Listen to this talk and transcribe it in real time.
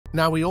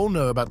Now, we all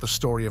know about the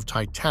story of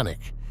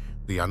Titanic,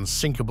 the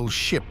unsinkable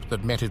ship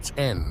that met its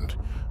end,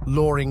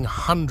 luring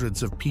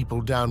hundreds of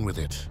people down with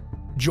it.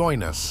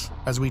 Join us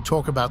as we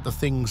talk about the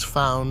things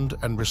found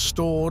and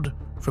restored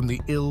from the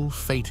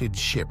ill-fated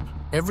ship.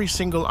 Every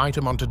single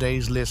item on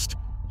today's list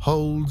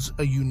holds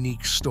a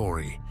unique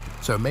story,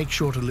 so make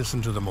sure to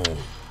listen to them all.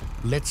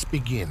 Let's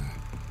begin.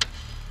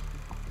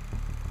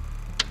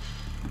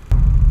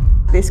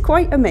 This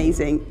quite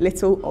amazing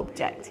little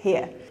object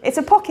here. It's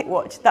a pocket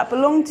watch that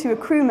belonged to a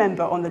crew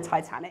member on the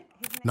Titanic.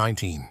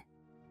 19.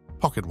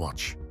 Pocket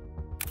watch.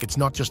 It's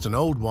not just an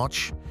old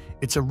watch,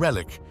 it's a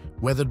relic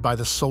weathered by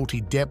the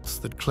salty depths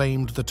that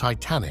claimed the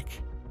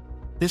Titanic.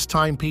 This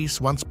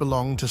timepiece once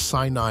belonged to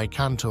Sinai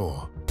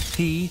Cantor.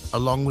 He,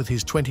 along with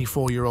his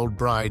 24-year-old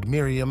bride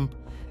Miriam,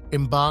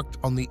 embarked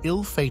on the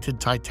ill-fated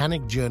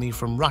Titanic journey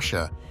from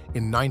Russia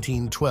in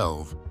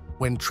 1912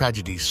 when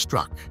tragedy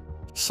struck.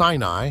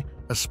 Sinai,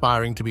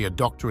 aspiring to be a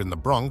doctor in the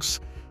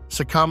Bronx,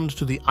 succumbed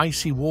to the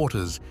icy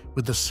waters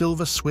with the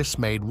silver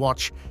Swiss-made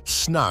watch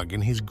snug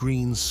in his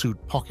green suit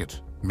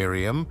pocket.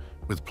 Miriam,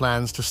 with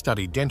plans to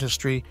study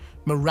dentistry,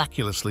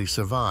 miraculously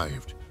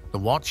survived. The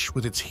watch,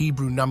 with its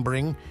Hebrew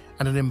numbering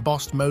and an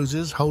embossed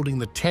Moses holding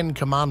the 10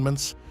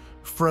 Commandments,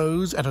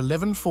 froze at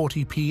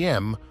 11:40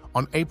 p.m.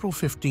 on April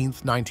 15,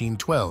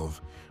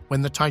 1912,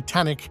 when the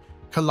Titanic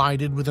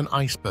collided with an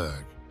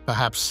iceberg.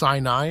 Perhaps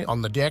Sinai,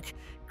 on the deck,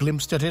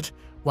 glimpsed at it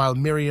while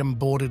Miriam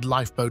boarded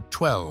lifeboat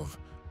 12,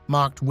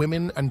 marked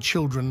women and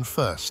children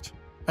first.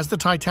 As the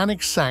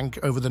Titanic sank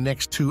over the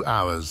next 2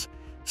 hours,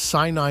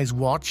 Sinai's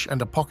watch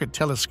and a pocket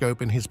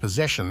telescope in his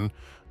possession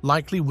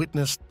likely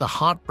witnessed the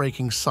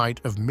heartbreaking sight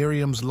of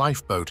Miriam's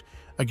lifeboat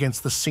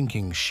against the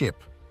sinking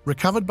ship.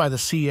 Recovered by the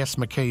CS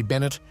Mackay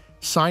Bennett,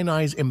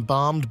 Sinai's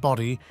embalmed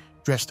body,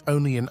 dressed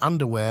only in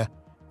underwear,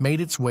 made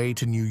its way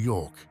to New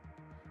York.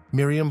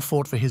 Miriam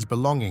fought for his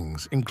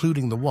belongings,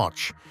 including the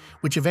watch,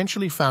 which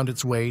eventually found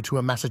its way to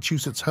a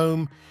Massachusetts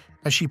home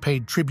as she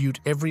paid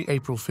tribute every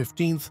April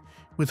 15th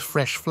with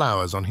fresh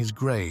flowers on his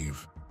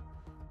grave.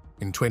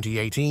 In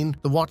 2018,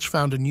 the watch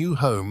found a new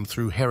home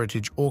through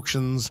heritage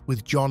auctions,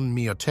 with John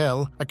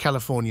Miotel, a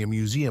California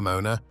museum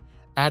owner,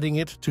 adding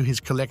it to his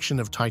collection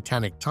of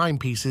Titanic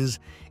timepieces,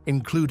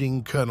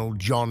 including Colonel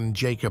John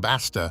Jacob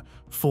Astor,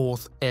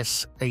 4th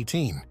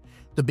S-18.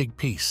 The Big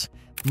Piece.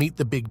 Meet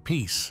the Big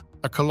Piece,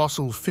 a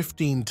colossal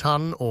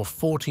 15-ton or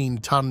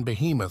 14-ton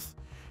behemoth,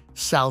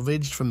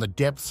 salvaged from the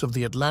depths of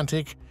the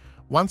Atlantic,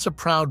 once a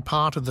proud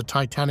part of the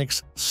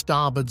Titanic's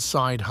starboard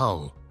side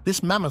hull.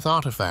 This mammoth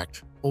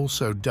artifact,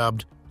 also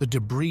dubbed the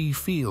debris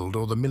field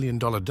or the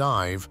million-dollar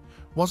dive,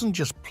 wasn't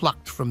just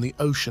plucked from the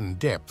ocean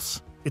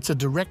depths. It's a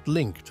direct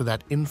link to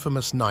that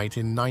infamous night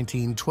in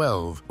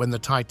 1912 when the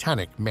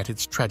Titanic met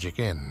its tragic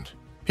end.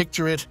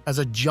 Picture it as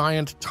a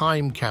giant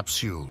time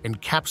capsule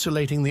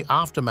encapsulating the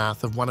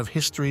aftermath of one of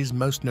history's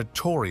most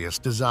notorious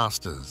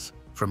disasters.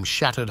 From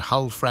shattered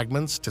hull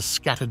fragments to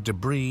scattered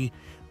debris,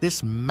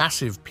 this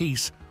massive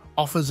piece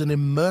offers an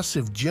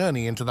immersive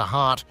journey into the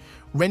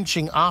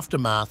heart-wrenching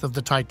aftermath of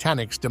the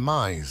Titanic's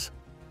demise.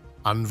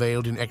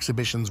 Unveiled in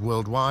exhibitions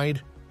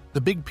worldwide,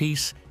 the Big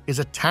Piece is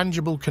a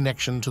tangible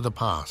connection to the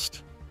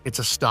past. It's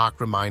a stark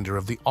reminder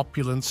of the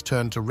opulence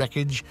turned to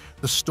wreckage,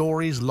 the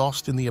stories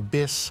lost in the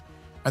abyss,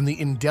 and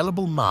the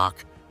indelible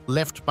mark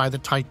left by the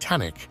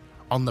Titanic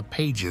on the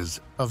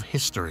pages of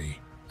history.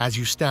 As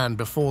you stand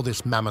before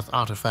this mammoth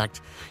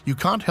artifact, you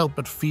can't help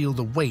but feel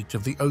the weight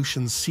of the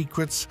ocean's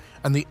secrets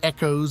and the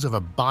echoes of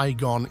a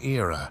bygone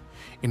era,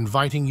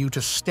 inviting you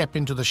to step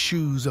into the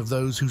shoes of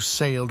those who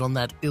sailed on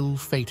that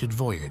ill-fated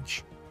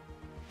voyage.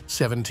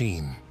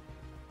 17.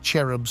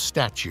 Cherub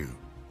Statue.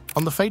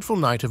 On the fateful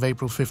night of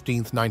April 15,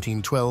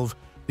 1912,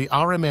 the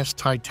RMS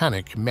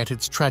Titanic met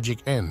its tragic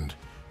end,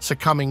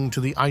 succumbing to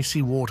the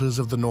icy waters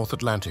of the North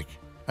Atlantic.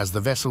 As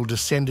the vessel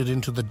descended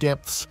into the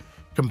depths,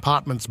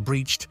 compartments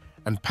breached,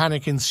 and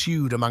panic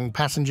ensued among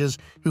passengers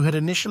who had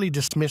initially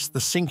dismissed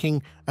the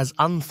sinking as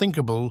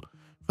unthinkable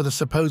for the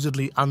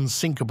supposedly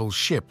unsinkable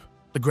ship.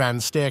 The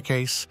grand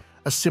staircase,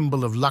 a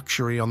symbol of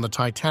luxury on the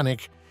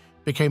Titanic,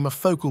 became a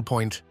focal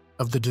point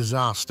of the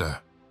disaster.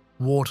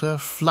 Water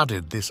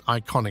flooded this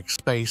iconic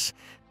space,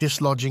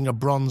 dislodging a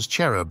bronze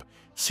cherub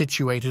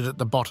situated at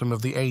the bottom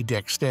of the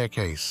A-deck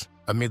staircase.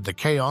 Amid the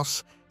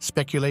chaos,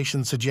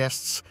 speculation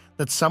suggests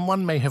that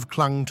someone may have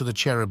clung to the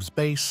cherub's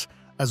base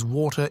as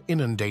water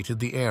inundated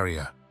the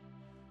area.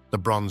 The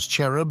bronze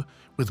cherub,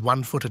 with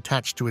one foot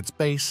attached to its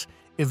base,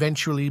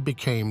 eventually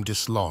became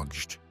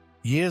dislodged.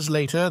 Years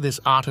later, this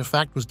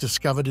artifact was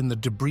discovered in the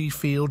debris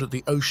field at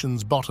the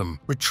ocean's bottom,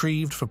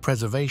 retrieved for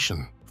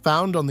preservation.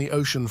 Found on the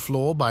ocean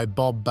floor by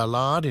Bob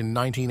Ballard in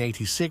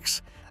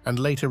 1986 and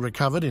later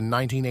recovered in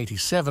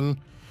 1987,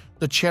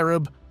 the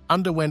cherub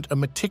underwent a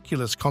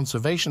meticulous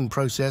conservation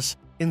process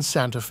in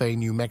Santa Fe,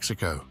 New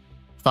Mexico.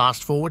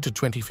 Fast forward to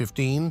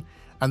 2015,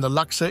 and the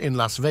Luxor in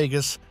Las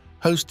Vegas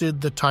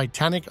hosted the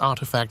Titanic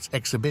Artifacts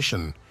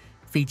exhibition,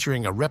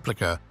 featuring a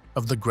replica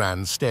of the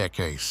Grand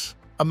Staircase.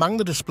 Among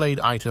the displayed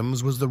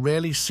items was the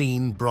rarely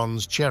seen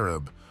bronze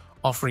cherub,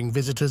 offering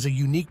visitors a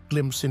unique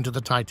glimpse into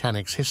the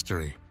Titanic's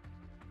history.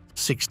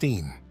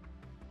 16.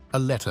 A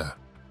letter.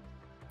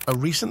 A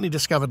recently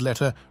discovered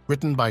letter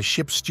written by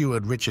ship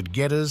steward Richard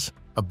Geddes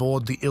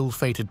aboard the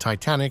ill-fated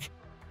Titanic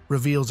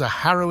reveals a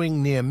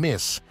harrowing near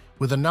miss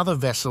with another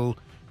vessel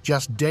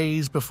just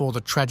days before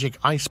the tragic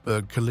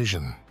iceberg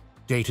collision.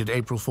 Dated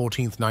April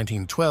 14,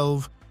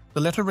 1912,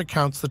 the letter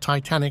recounts the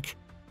Titanic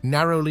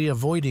narrowly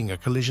avoiding a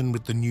collision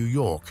with the New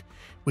York,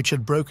 which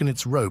had broken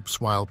its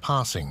ropes while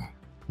passing.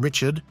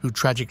 Richard, who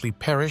tragically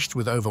perished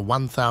with over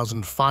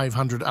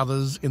 1,500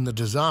 others in the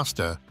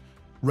disaster,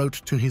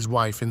 wrote to his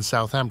wife in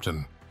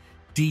Southampton,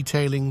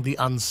 detailing the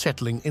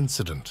unsettling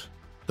incident.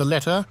 The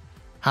letter,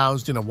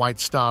 housed in a White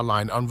Star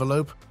Line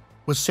envelope,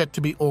 was set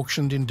to be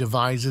auctioned in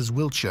Devizes,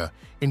 Wiltshire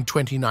in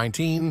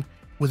 2019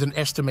 with an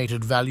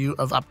estimated value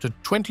of up to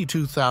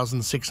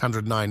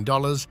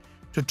 $22,609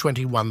 to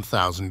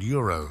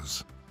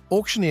 €21,000.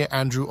 Auctioneer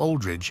Andrew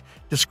Aldridge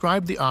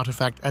described the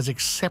artifact as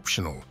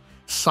exceptional,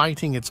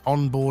 citing its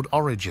onboard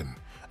origin,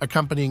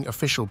 accompanying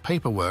official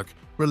paperwork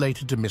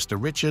related to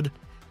Mr. Richard,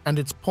 and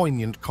its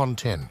poignant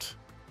content.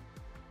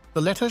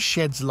 The letter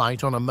sheds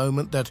light on a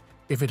moment that,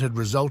 if it had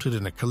resulted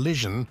in a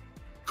collision,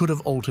 could have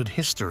altered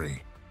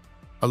history.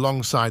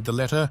 Alongside the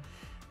letter,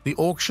 the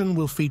auction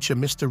will feature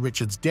Mr.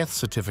 Richard's death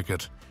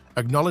certificate,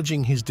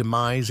 acknowledging his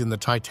demise in the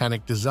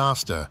Titanic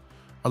disaster,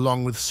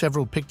 along with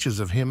several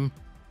pictures of him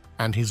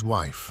and his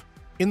wife.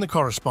 In the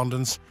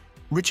correspondence,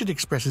 Richard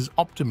expresses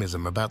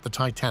optimism about the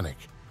Titanic,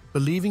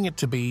 believing it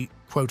to be,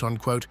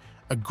 quote-unquote,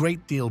 a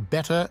great deal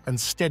better and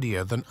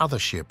steadier than other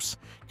ships,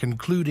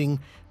 concluding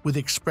with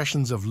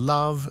expressions of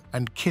love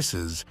and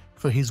kisses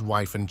for his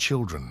wife and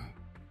children.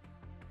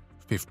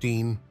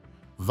 15.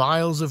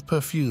 Vials of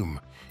perfume,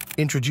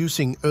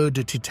 introducing Eau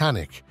de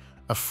Titanic,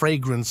 a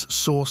fragrance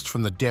sourced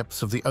from the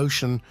depths of the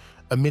ocean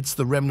amidst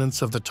the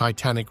remnants of the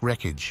Titanic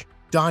wreckage.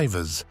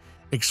 Divers,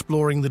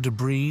 exploring the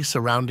debris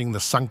surrounding the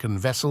sunken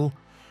vessel,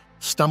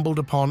 stumbled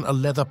upon a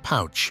leather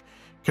pouch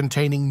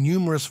containing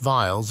numerous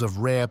vials of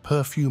rare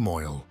perfume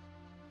oil.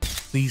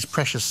 These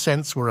precious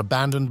scents were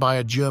abandoned by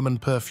a German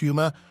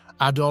perfumer,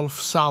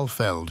 Adolf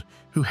Saalfeld,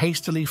 who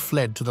hastily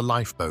fled to the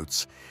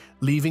lifeboats,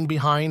 leaving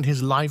behind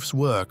his life's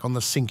work on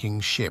the sinking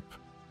ship.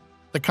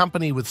 The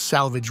company with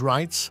salvage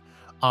rights,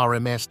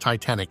 RMS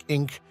Titanic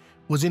Inc.,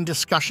 was in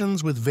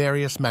discussions with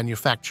various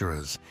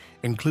manufacturers,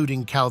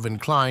 including Calvin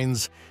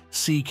Klein's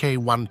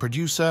CK1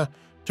 producer,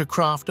 to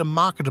craft a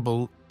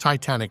marketable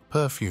Titanic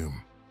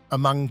perfume.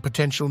 Among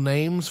potential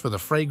names for the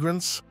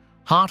fragrance,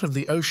 Heart of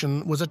the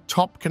Ocean was a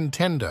top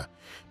contender,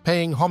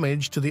 paying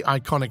homage to the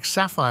iconic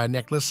sapphire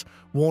necklace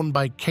worn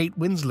by Kate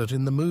Winslet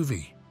in the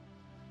movie.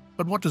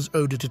 But what does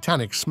Eau de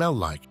Titanic smell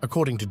like?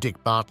 According to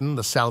Dick Barton,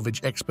 the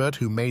salvage expert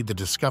who made the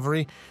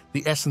discovery,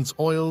 the essence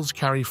oils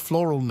carry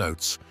floral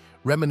notes,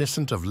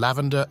 reminiscent of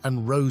lavender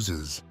and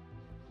roses.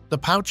 The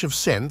pouch of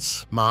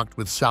scents, marked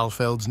with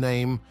Saalfeld's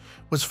name,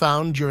 was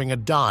found during a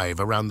dive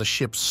around the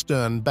ship's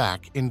stern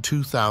back in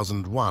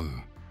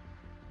 2001.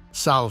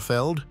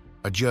 Saalfeld,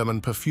 a German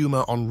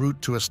perfumer en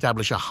route to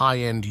establish a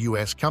high-end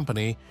US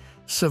company,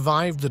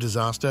 survived the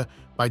disaster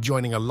by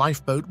joining a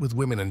lifeboat with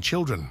women and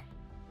children.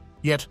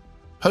 Yet,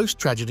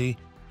 post-tragedy,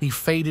 he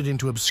faded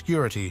into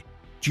obscurity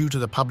due to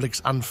the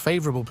public's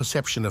unfavorable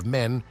perception of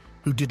men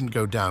who didn't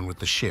go down with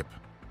the ship.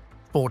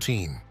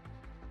 14.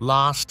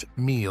 Last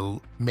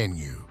Meal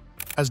Menu.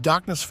 As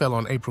darkness fell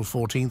on April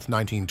 14,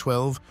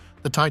 1912,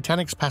 the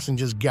Titanic's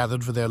passengers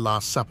gathered for their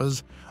last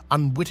suppers,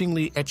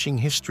 unwittingly etching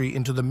history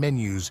into the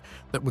menus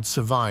that would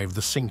survive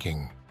the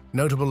sinking.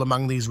 Notable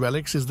among these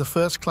relics is the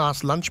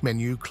first-class lunch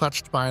menu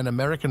clutched by an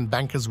American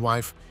banker's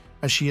wife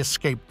as she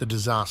escaped the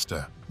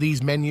disaster.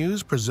 These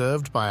menus,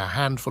 preserved by a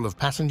handful of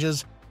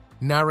passengers,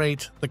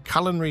 narrate the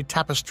culinary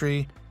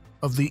tapestry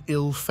of the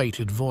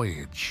ill-fated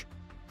voyage.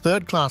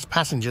 Third-class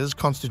passengers,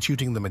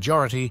 constituting the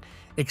majority,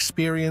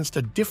 experienced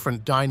a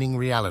different dining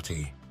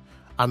reality.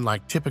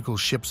 Unlike typical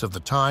ships of the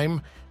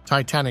time,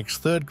 Titanic's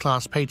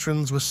third-class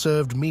patrons were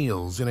served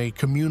meals in a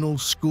communal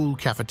school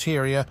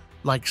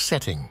cafeteria-like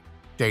setting.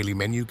 Daily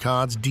menu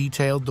cards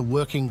detailed the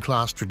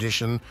working-class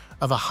tradition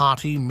of a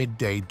hearty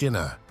midday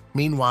dinner.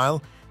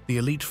 Meanwhile, the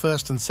elite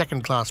first- and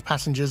second-class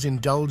passengers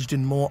indulged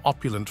in more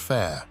opulent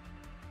fare.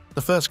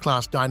 The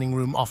first-class dining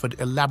room offered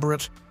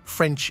elaborate,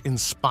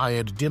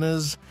 French-inspired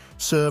dinners,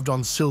 served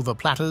on silver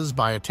platters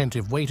by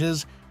attentive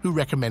waiters who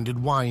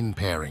recommended wine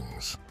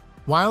pairings.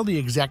 While the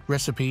exact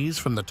recipes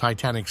from the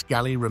Titanic's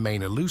galley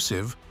remain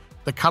elusive,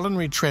 the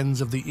culinary trends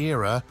of the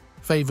era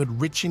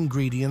favored rich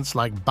ingredients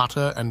like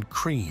butter and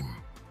cream.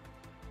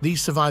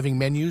 These surviving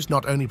menus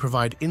not only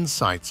provide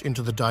insights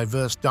into the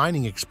diverse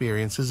dining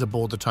experiences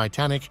aboard the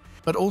Titanic,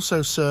 but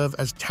also serve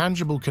as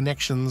tangible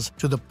connections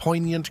to the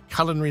poignant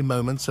culinary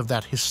moments of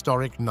that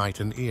historic night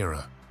and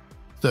era.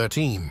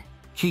 13.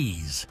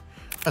 Keys.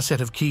 A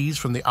set of keys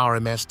from the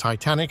RMS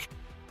Titanic,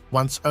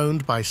 once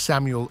owned by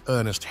Samuel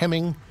Ernest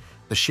Hemming,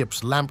 the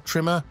ship's lamp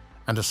trimmer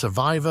and a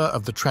survivor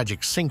of the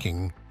tragic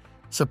sinking,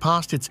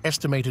 surpassed its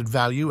estimated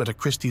value at a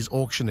Christie's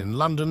auction in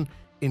London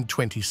in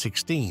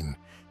 2016,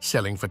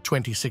 selling for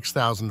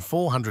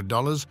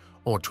 $26,400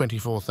 or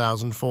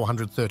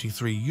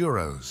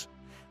 €24,433.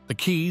 The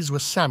keys were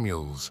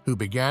Samuel's, who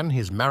began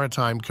his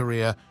maritime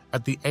career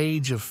at the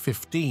age of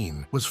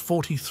 15, was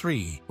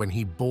 43 when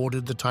he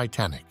boarded the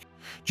Titanic.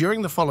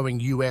 During the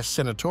following U.S.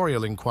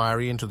 senatorial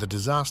inquiry into the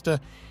disaster,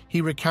 he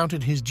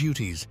recounted his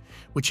duties,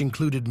 which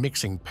included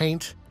mixing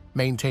paint,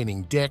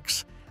 maintaining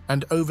decks,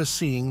 and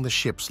overseeing the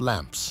ship's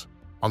lamps.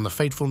 On the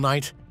fateful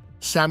night,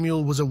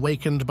 Samuel was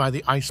awakened by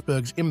the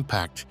iceberg's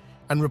impact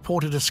and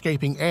reported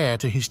escaping air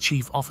to his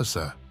chief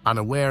officer.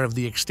 Unaware of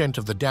the extent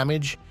of the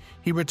damage,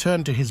 he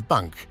returned to his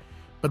bunk,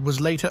 but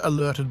was later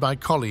alerted by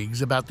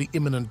colleagues about the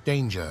imminent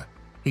danger.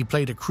 He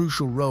played a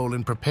crucial role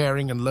in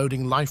preparing and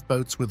loading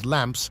lifeboats with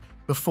lamps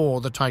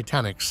before the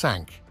Titanic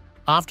sank.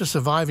 After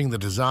surviving the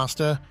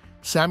disaster,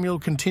 Samuel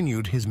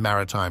continued his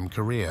maritime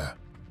career.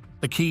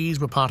 The keys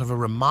were part of a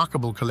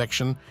remarkable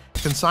collection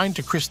consigned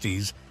to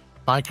Christie's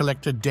by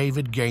collector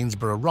David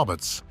Gainsborough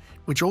Roberts,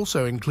 which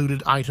also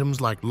included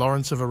items like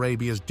Lawrence of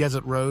Arabia's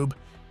desert robe,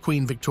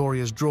 Queen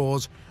Victoria's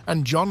drawers,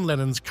 and John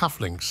Lennon's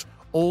cufflinks,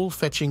 all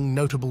fetching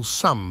notable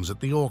sums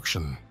at the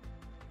auction.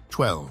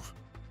 12.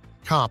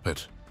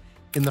 Carpet.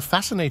 In the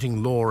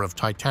fascinating lore of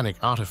Titanic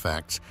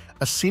artifacts,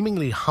 a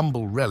seemingly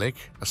humble relic,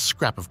 a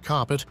scrap of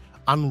carpet,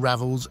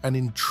 unravels an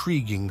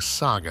intriguing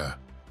saga.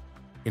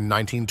 In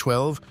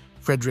 1912,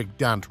 Frederick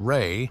Dant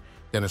Ray,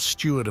 then a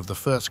steward of the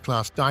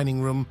first-class dining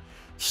room,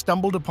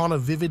 stumbled upon a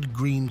vivid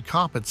green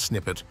carpet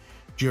snippet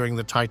during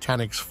the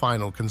Titanic's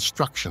final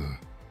construction.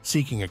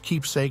 Seeking a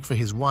keepsake for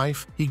his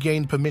wife, he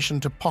gained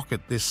permission to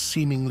pocket this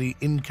seemingly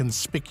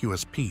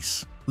inconspicuous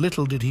piece.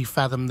 Little did he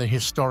fathom the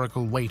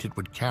historical weight it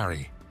would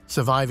carry.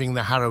 Surviving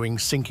the harrowing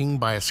sinking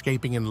by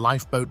escaping in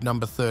lifeboat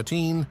number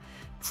 13,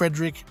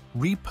 Frederick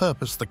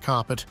repurposed the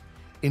carpet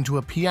into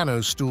a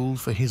piano stool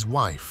for his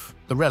wife.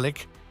 The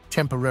relic,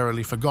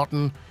 temporarily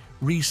forgotten,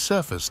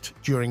 resurfaced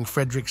during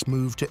Frederick's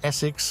move to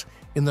Essex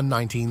in the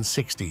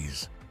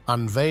 1960s.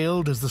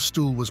 Unveiled as the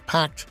stool was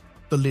packed,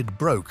 the lid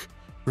broke,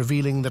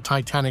 revealing the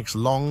Titanic's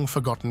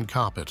long-forgotten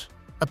carpet.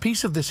 A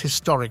piece of this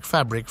historic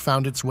fabric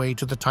found its way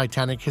to the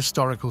Titanic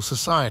Historical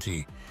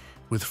Society,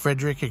 with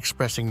Frederick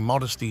expressing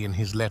modesty in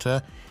his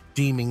letter,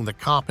 deeming the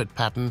carpet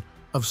pattern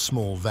of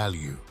small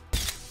value.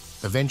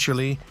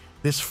 Eventually,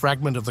 this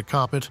fragment of the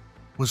carpet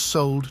was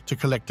sold to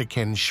collector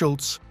Ken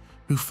Schultz,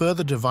 who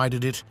further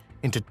divided it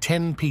into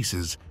 10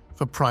 pieces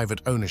for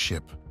private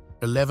ownership.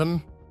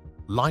 11.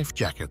 Life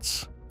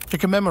jackets. To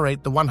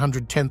commemorate the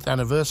 110th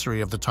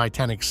anniversary of the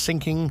Titanic's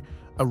sinking,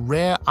 a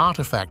rare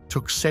artifact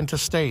took center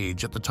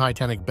stage at the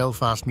Titanic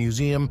Belfast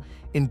Museum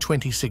in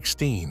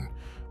 2016,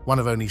 one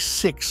of only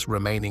 6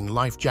 remaining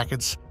life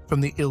jackets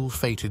from the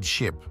ill-fated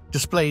ship.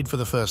 Displayed for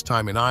the first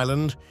time in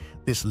Ireland,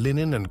 this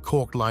linen and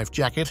cork life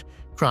jacket,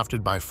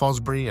 crafted by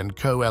Fosbury &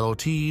 Co.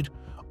 Ltd.,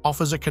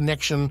 offers a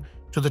connection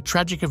to the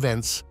tragic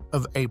events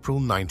of April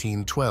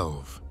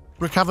 1912.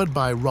 Recovered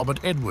by Robert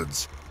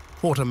Edwards,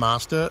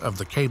 quartermaster of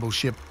the cable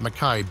ship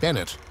Mackay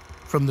Bennett,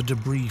 from the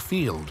debris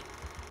field,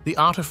 the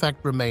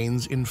artifact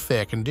remains in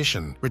fair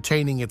condition,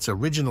 retaining its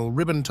original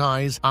ribbon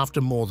ties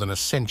after more than a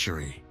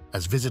century.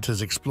 As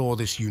visitors explore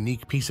this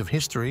unique piece of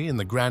history in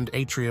the Grand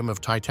Atrium of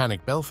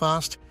Titanic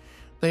Belfast,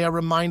 they are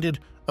reminded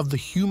of the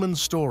human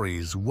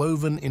stories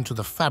woven into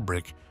the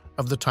fabric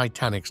of the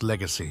Titanic's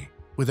legacy.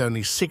 With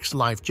only 6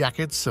 life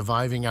jackets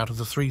surviving out of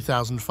the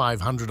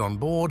 3,500 on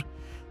board,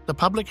 the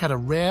public had a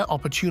rare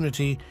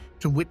opportunity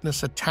to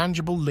witness a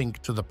tangible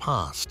link to the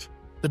past.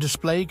 The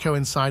display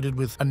coincided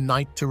with A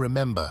Night to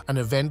Remember, an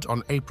event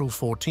on April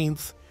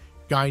 14th,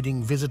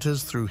 guiding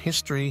visitors through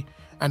history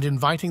and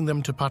inviting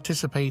them to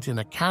participate in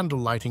a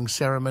candle-lighting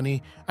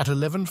ceremony at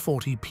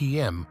 11:40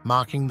 p.m.,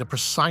 marking the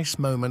precise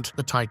moment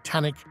the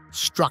Titanic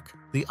struck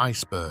the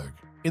iceberg.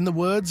 In the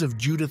words of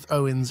Judith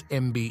Owens,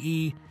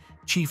 MBE,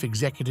 Chief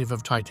Executive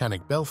of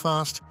Titanic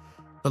Belfast,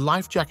 the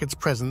life jacket's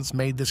presence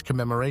made this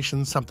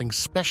commemoration something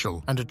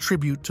special and a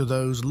tribute to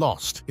those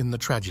lost in the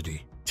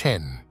tragedy.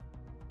 10.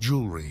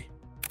 Jewelry.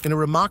 In a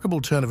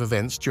remarkable turn of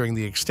events during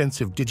the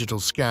extensive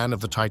digital scan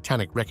of the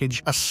Titanic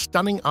wreckage, a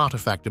stunning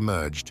artifact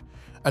emerged,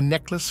 a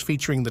necklace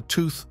featuring the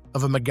tooth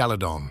of a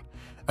megalodon,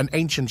 an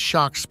ancient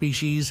shark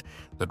species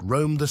that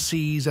roamed the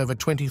seas over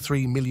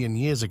 23 million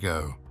years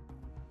ago.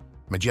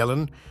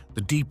 Magellan,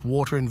 the deep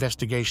water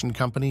investigation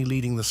company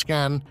leading the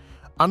scan,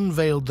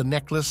 unveiled the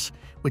necklace,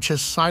 which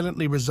has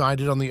silently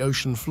resided on the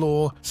ocean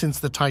floor since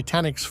the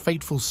Titanic's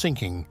fateful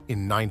sinking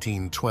in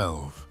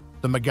 1912.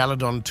 The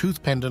megalodon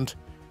tooth pendant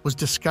was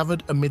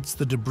discovered amidst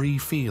the debris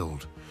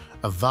field,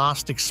 a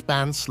vast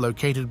expanse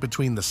located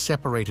between the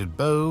separated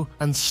bow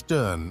and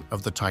stern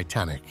of the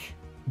Titanic.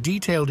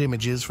 Detailed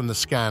images from the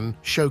scan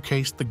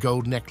showcased the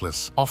gold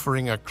necklace,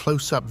 offering a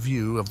close-up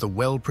view of the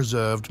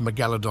well-preserved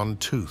megalodon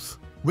tooth.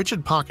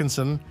 Richard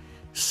Parkinson,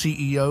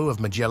 CEO of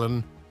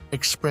Magellan,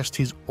 expressed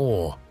his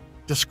awe,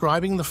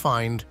 describing the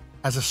find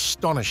as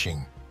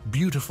astonishing,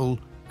 beautiful,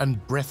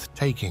 and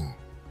breathtaking.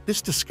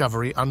 This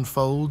discovery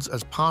unfolds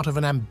as part of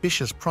an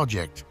ambitious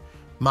project,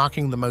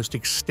 marking the most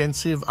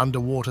extensive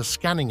underwater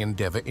scanning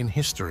endeavor in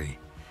history,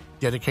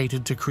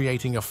 dedicated to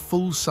creating a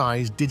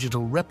full-size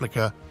digital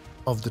replica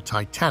of the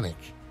Titanic.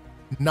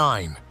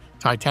 9.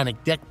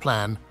 Titanic deck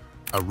plan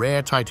A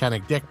rare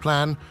Titanic deck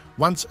plan,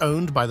 once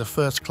owned by the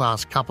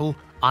first-class couple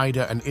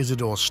Ida and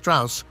Isidore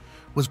Strauss,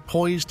 was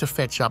poised to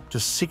fetch up to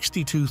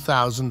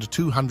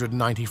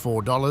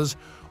 $62,294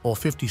 or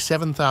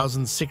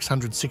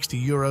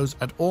 €57,660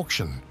 at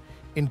auction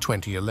in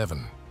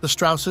 2011. The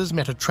Strausses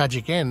met a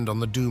tragic end on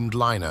the doomed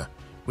liner,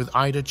 with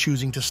Ida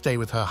choosing to stay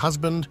with her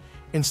husband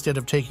instead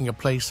of taking a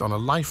place on a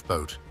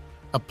lifeboat,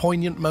 a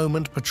poignant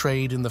moment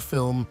portrayed in the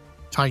film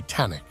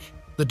Titanic.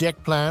 The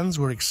deck plans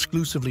were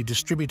exclusively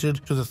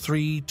distributed to the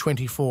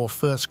 324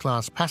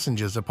 first-class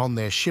passengers upon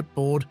their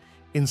shipboard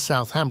in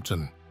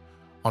Southampton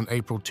on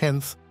April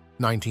 10,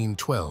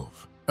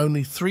 1912.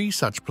 Only 3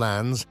 such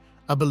plans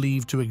are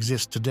believed to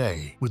exist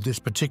today, with this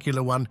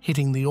particular one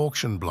hitting the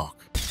auction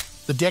block.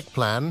 The deck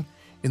plan,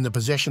 in the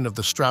possession of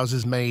the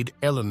Strausses' maid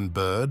Ellen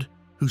Bird,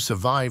 who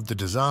survived the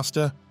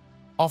disaster,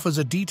 offers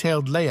a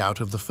detailed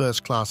layout of the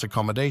first-class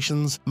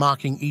accommodations,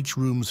 marking each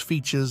room's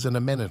features and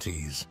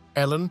amenities.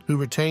 Ellen, who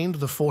retained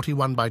the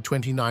 41 by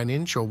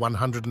 29-inch or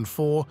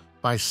 104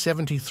 by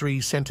 73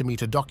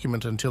 centimeter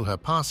document until her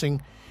passing,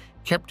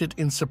 kept it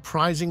in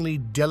surprisingly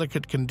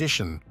delicate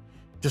condition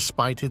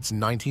despite its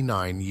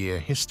 99-year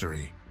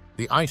history.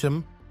 The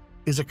item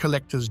is a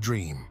collector's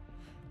dream,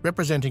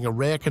 representing a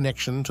rare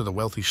connection to the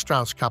wealthy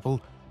Strauss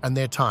couple and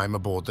their time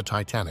aboard the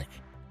Titanic.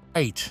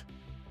 8.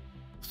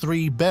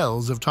 3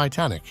 bells of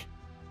Titanic.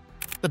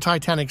 The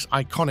Titanic's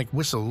iconic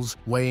whistles,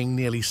 weighing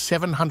nearly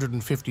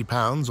 750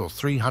 pounds or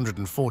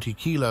 340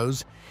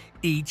 kilos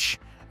each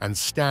and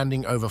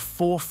standing over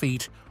 4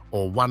 feet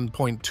or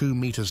 1.2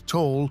 meters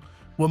tall,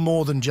 were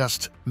more than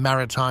just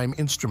maritime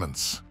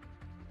instruments.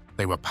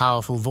 They were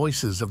powerful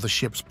voices of the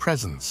ship's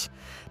presence.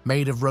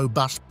 Made of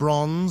robust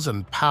bronze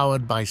and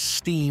powered by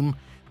steam,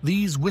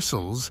 these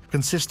whistles,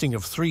 consisting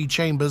of 3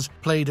 chambers,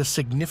 played a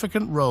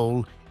significant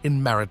role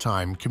in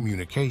maritime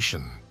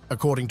communication.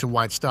 According to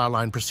White Star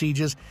Line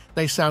procedures,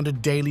 they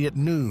sounded daily at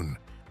noon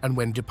and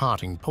when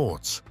departing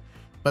ports,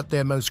 but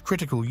their most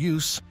critical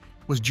use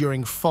was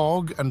during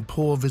fog and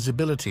poor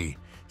visibility,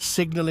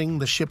 signaling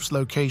the ship's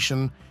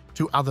location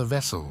to other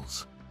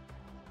vessels.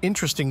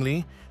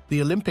 Interestingly,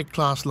 the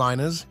Olympic-class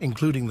liners,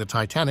 including the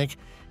Titanic,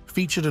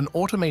 featured an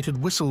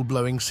automated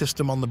whistle-blowing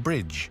system on the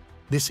bridge.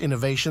 This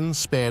innovation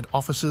spared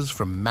officers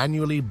from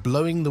manually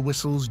blowing the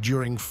whistles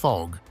during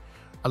fog,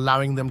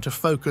 allowing them to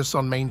focus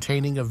on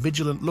maintaining a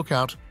vigilant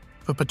lookout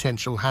for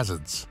potential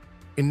hazards.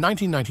 In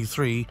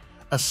 1993,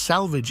 a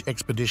salvage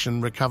expedition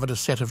recovered a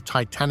set of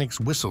Titanic's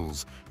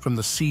whistles from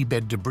the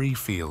seabed debris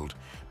field,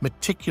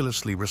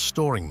 meticulously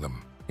restoring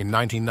them. In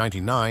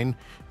 1999,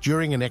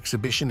 during an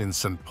exhibition in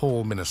St.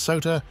 Paul,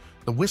 Minnesota,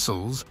 the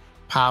whistles,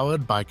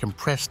 powered by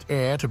compressed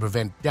air to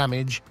prevent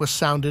damage, were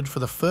sounded for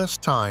the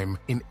first time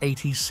in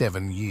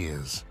 87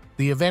 years.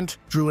 The event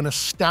drew an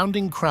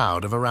astounding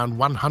crowd of around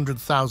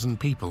 100,000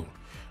 people,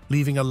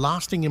 leaving a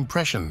lasting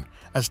impression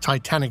as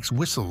Titanic's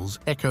whistles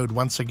echoed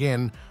once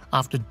again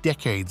after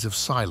decades of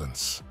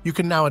silence. You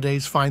can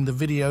nowadays find the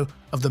video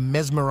of the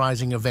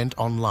mesmerizing event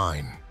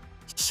online.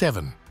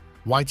 7.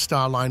 White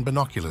Star Line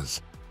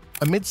binoculars.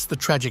 Amidst the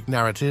tragic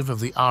narrative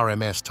of the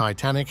RMS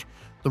Titanic,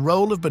 the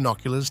role of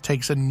binoculars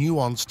takes a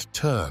nuanced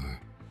turn.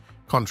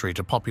 Contrary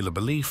to popular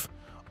belief,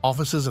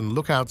 officers and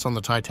lookouts on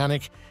the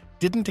Titanic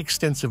didn't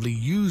extensively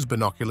use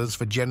binoculars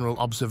for general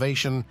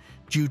observation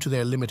due to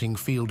their limiting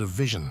field of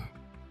vision.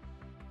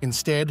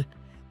 Instead,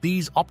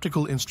 these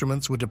optical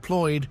instruments were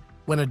deployed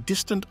when a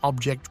distant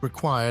object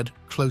required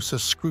closer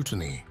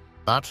scrutiny.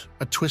 But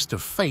a twist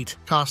of fate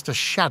cast a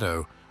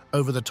shadow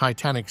over the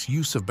Titanic's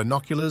use of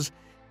binoculars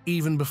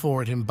even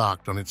before it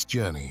embarked on its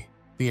journey.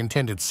 The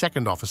intended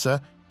second officer,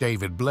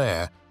 David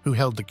Blair, who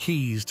held the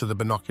keys to the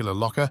binocular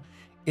locker,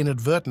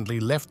 inadvertently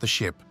left the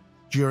ship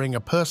during a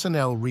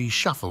personnel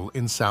reshuffle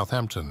in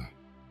Southampton.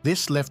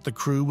 This left the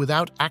crew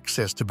without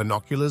access to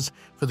binoculars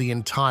for the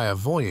entire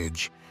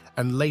voyage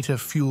and later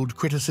fueled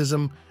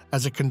criticism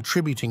as a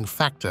contributing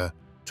factor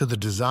to the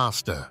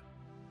disaster.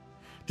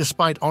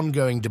 Despite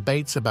ongoing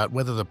debates about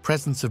whether the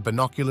presence of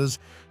binoculars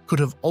could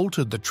have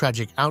altered the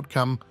tragic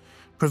outcome,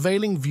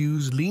 prevailing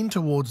views lean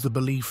towards the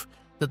belief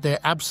that their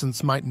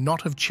absence might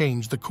not have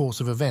changed the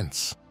course of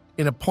events.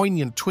 In a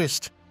poignant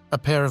twist, a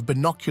pair of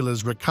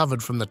binoculars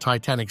recovered from the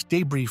Titanic's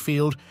debris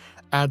field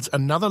adds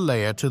another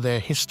layer to their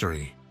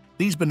history.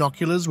 These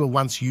binoculars were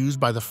once used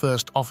by the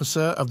first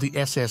officer of the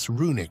SS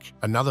Runic,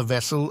 another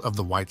vessel of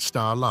the White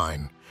Star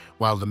Line,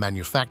 while the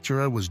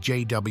manufacturer was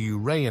J.W.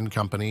 Ray &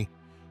 Company,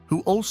 who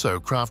also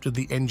crafted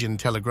the engine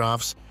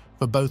telegraphs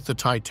for both the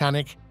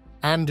Titanic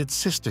and its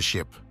sister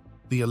ship,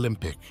 the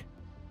Olympic.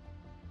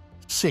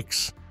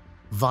 6.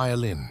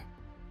 Violin.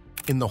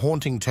 In the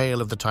haunting tale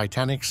of the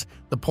Titanics,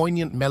 the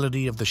poignant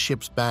melody of the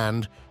ship's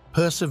band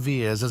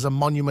perseveres as a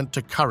monument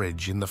to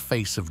courage in the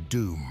face of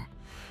doom.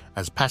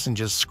 As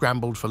passengers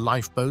scrambled for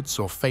lifeboats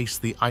or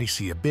faced the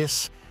icy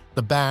abyss,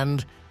 the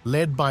band,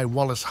 led by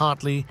Wallace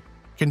Hartley,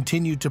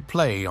 continued to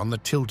play on the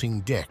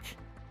tilting deck.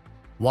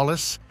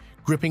 Wallace,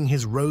 gripping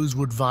his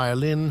rosewood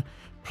violin,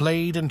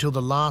 played until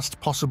the last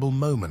possible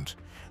moment,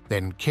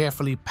 then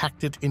carefully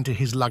packed it into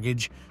his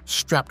luggage,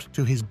 strapped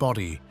to his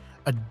body,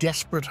 a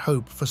desperate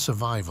hope for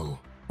survival.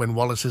 When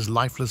Wallace's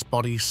lifeless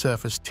body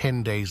surfaced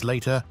 10 days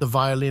later, the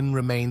violin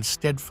remained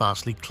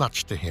steadfastly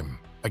clutched to him.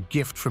 A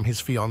gift from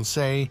his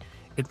fiancée,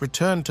 it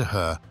returned to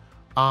her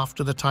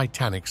after the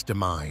Titanic's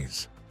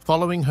demise.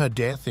 Following her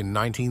death in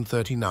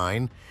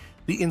 1939,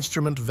 the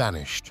instrument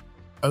vanished,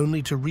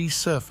 only to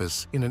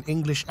resurface in an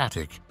English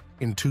attic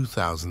in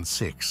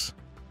 2006.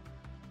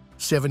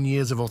 7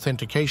 years of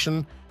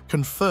authentication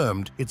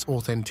confirmed its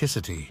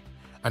authenticity,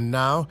 and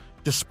now,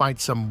 despite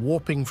some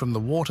warping from the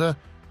water,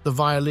 the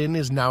violin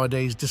is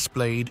nowadays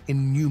displayed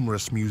in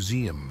numerous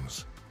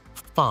museums.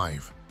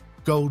 5.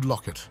 Gold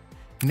locket.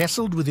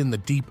 Nestled within the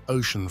deep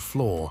ocean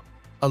floor,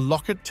 a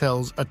locket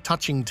tells a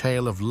touching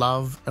tale of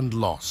love and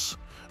loss,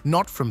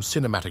 not from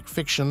cinematic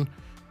fiction,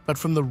 but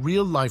from the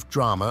real-life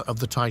drama of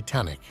the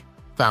Titanic.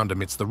 Found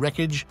amidst the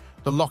wreckage,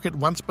 the locket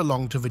once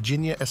belonged to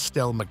Virginia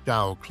Estelle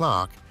McDowell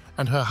Clark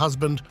and her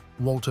husband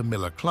Walter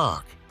Miller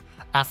Clark,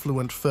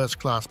 affluent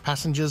first-class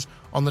passengers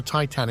on the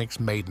Titanic's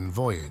maiden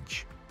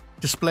voyage.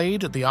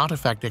 Displayed at the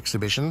Artifact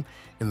exhibition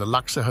in the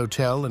Luxor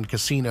Hotel and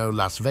Casino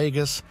Las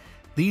Vegas,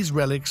 these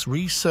relics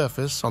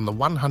resurface on the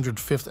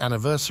 105th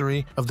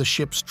anniversary of the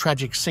ship's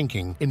tragic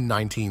sinking in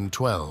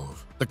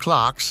 1912. The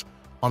Clarks,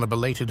 on a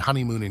belated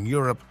honeymoon in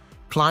Europe,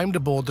 climbed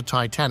aboard the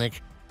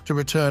Titanic to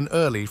return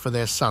early for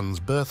their son's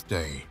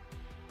birthday.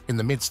 In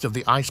the midst of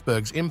the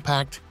iceberg's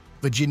impact,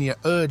 Virginia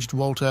urged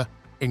Walter,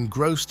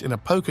 engrossed in a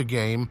poker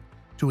game,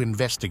 to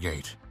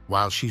investigate.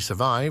 While she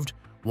survived,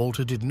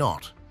 Walter did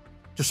not.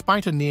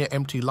 Despite a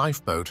near-empty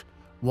lifeboat,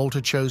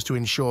 Walter chose to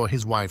ensure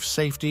his wife's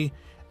safety,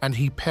 and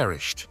he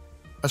perished.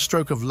 A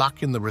stroke of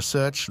luck in the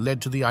research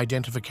led to the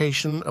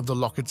identification of the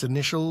locket's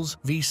initials,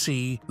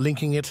 VC,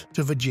 linking it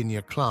to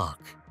Virginia Clark.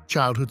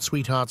 Childhood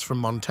sweethearts from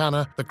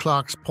Montana, the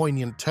Clark's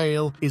poignant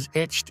tale is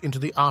etched into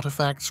the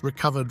artifacts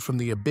recovered from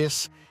the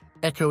abyss,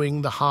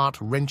 echoing the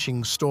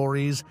heart-wrenching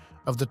stories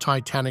of the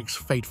Titanic's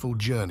fateful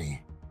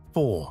journey.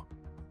 4.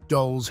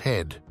 Doll's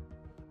head.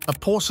 A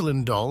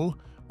porcelain doll,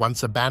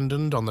 once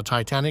abandoned on the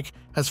Titanic,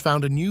 has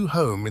found a new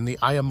home in the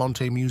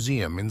Ayamonte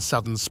Museum in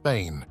southern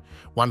Spain,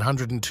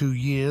 102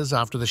 years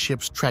after the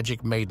ship's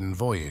tragic maiden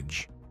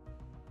voyage.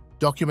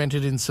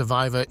 Documented in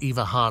survivor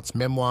Eva Hart's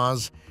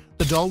memoirs,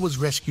 the doll was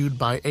rescued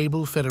by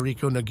Abel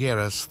Federico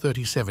Nogueras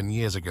 37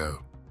 years ago.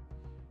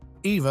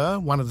 Eva,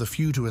 one of the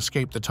few to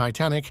escape the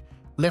Titanic,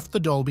 left the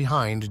doll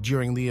behind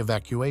during the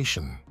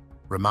evacuation.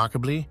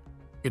 Remarkably,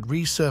 it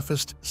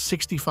resurfaced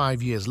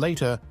 65 years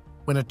later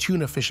when a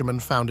tuna fisherman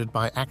found it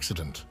by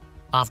accident.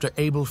 After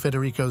Abel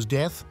Federico's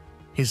death,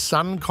 his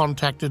son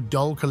contacted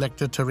doll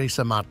collector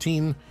Teresa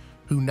Martin,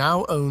 who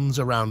now owns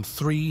around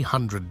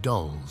 300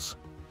 dolls.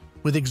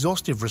 With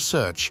exhaustive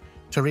research,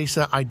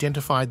 Teresa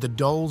identified the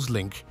doll's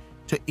link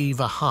to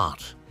Eva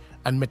Hart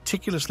and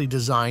meticulously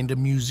designed a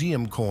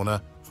museum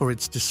corner for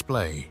its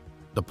display.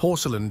 The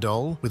porcelain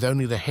doll, with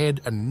only the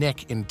head and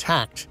neck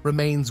intact,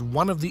 remains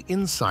one of the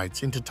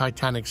insights into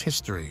Titanic's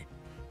history,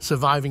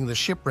 surviving the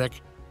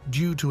shipwreck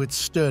due to its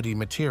sturdy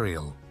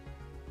material.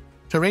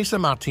 Teresa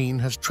Martin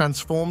has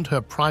transformed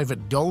her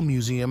private doll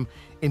museum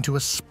into a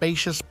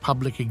spacious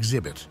public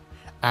exhibit,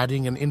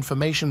 adding an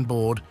information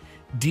board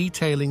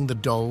detailing the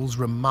doll's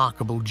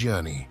remarkable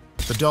journey.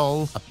 The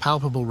doll, a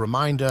palpable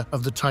reminder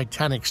of the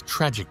Titanic's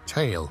tragic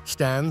tale,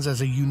 stands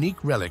as a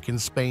unique relic in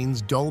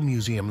Spain's doll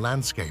museum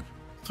landscape.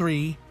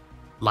 3.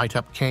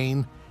 Light-up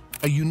cane.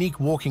 A unique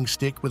walking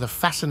stick with a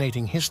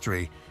fascinating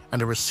history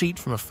and a receipt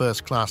from a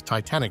first-class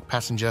Titanic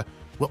passenger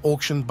were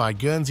auctioned by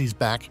Guernsey's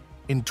Back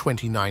in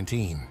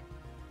 2019.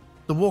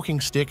 The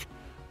walking stick,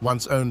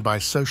 once owned by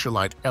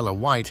socialite Ella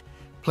White,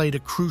 played a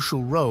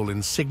crucial role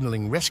in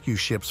signaling rescue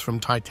ships from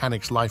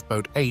Titanic's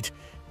Lifeboat 8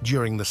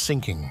 during the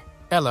sinking.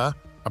 Ella,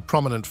 a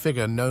prominent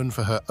figure known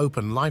for her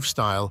open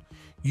lifestyle,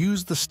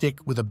 used the stick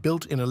with a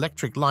built-in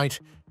electric light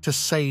to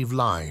save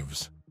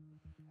lives.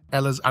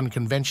 Ella's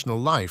unconventional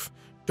life,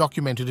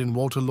 documented in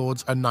Walter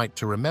Lord's A Night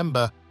to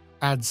Remember,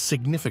 adds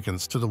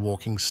significance to the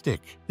walking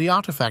stick. The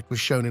artifact was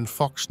shown in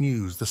Fox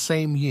News the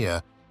same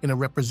year in a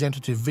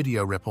representative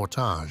video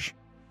reportage.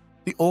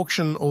 The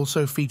auction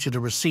also featured a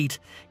receipt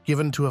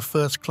given to a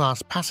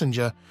first-class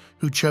passenger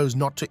who chose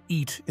not to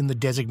eat in the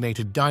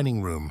designated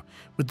dining room,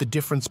 with the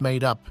difference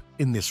made up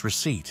in this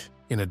receipt.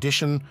 In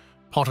addition,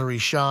 pottery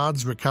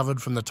shards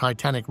recovered from the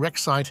Titanic wreck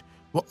site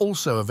were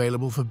also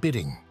available for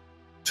bidding.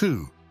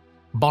 2.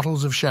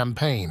 Bottles of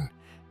champagne.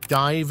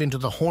 Dive into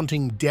the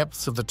haunting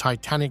depths of the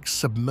Titanic's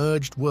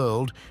submerged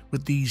world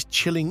with these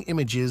chilling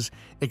images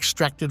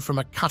extracted from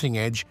a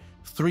cutting-edge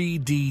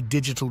 3D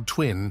digital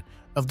twin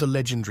of the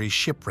legendary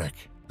shipwreck.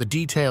 The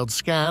detailed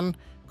scan,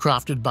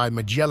 crafted by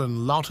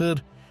Magellan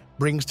Lottard,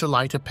 brings to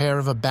light a pair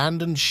of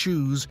abandoned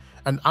shoes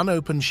and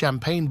unopened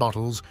champagne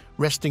bottles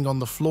resting on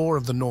the floor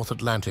of the North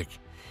Atlantic,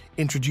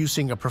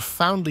 introducing a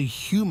profoundly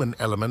human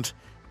element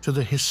to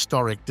the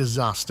historic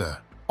disaster.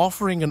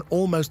 Offering an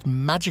almost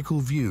magical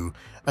view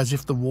as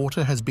if the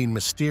water has been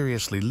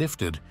mysteriously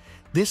lifted,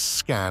 this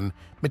scan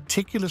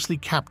meticulously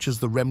captures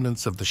the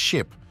remnants of the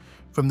ship,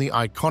 from the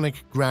iconic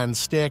grand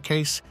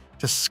staircase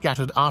to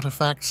scattered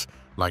artifacts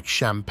like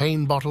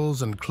champagne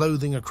bottles and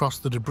clothing across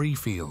the debris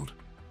field.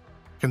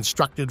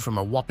 Constructed from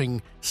a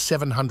whopping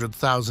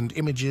 700,000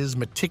 images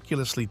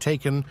meticulously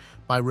taken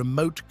by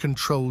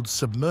remote-controlled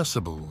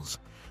submersibles,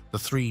 the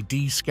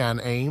 3D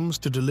scan aims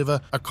to deliver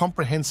a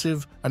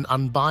comprehensive and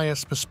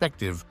unbiased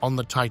perspective on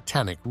the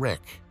Titanic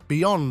wreck.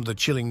 Beyond the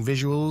chilling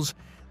visuals,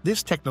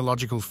 this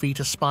technological feat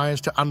aspires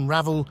to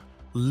unravel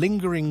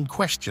lingering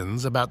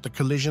questions about the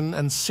collision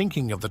and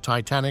sinking of the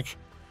Titanic,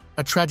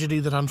 a tragedy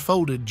that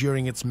unfolded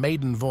during its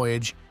maiden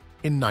voyage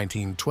in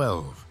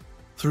 1912.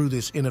 Through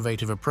this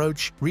innovative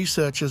approach,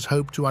 researchers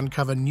hope to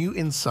uncover new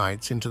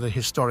insights into the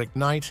historic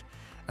night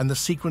and the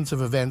sequence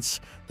of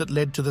events that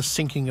led to the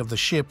sinking of the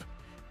ship,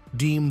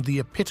 deemed the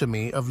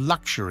epitome of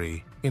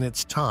luxury in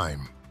its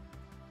time.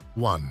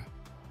 1.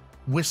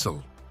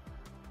 Whistle.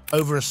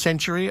 Over a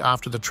century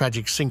after the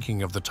tragic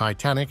sinking of the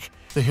Titanic,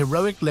 the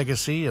heroic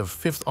legacy of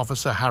Fifth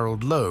Officer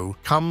Harold Lowe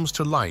comes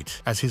to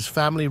light as his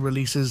family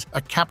releases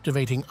a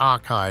captivating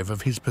archive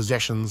of his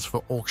possessions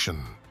for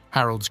auction.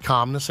 Harold's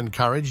calmness and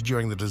courage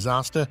during the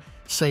disaster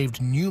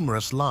saved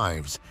numerous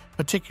lives,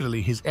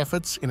 particularly his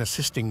efforts in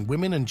assisting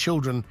women and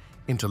children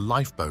into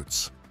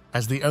lifeboats.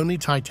 As the only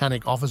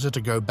Titanic officer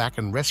to go back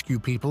and rescue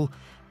people,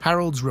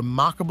 Harold's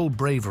remarkable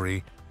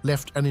bravery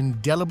left an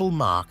indelible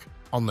mark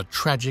on the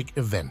tragic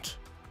event.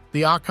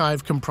 The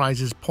archive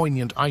comprises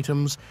poignant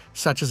items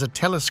such as a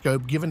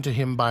telescope given to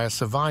him by a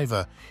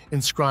survivor,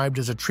 inscribed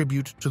as a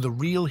tribute to the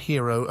real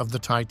hero of the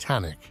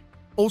Titanic.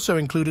 Also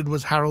included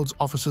was Harold's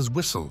officer's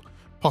whistle,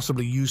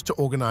 possibly used to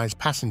organize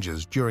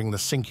passengers during the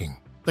sinking.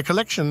 The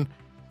collection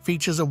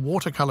features a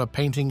watercolor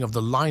painting of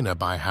the liner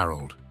by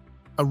Harold,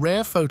 a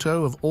rare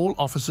photo of all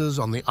officers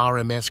on the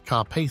RMS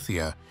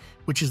Carpathia,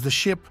 which is the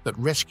ship that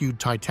rescued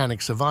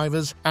Titanic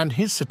survivors, and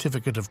his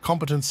certificate of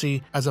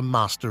competency as a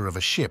master of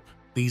a ship.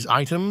 These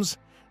items,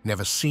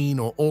 never seen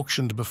or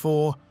auctioned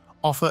before,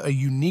 offer a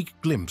unique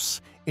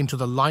glimpse into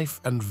the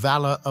life and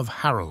valor of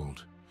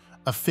Harold,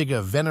 a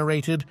figure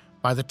venerated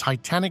by the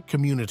Titanic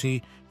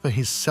community for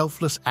his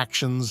selfless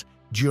actions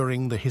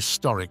during the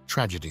historic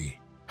tragedy.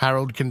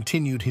 Harold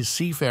continued his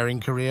seafaring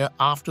career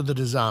after the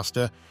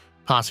disaster,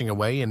 passing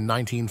away in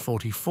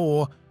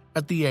 1944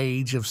 at the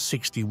age of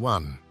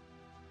 61.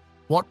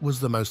 What was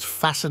the most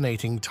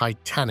fascinating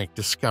Titanic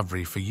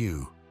discovery for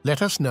you?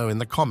 Let us know in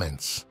the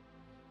comments.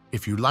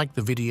 If you liked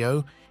the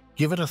video,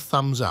 give it a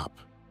thumbs up.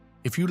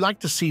 If you'd like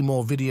to see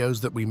more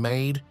videos that we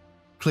made,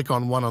 click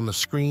on one on the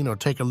screen or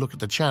take a look at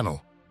the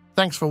channel.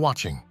 Thanks for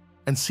watching,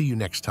 and see you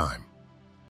next time.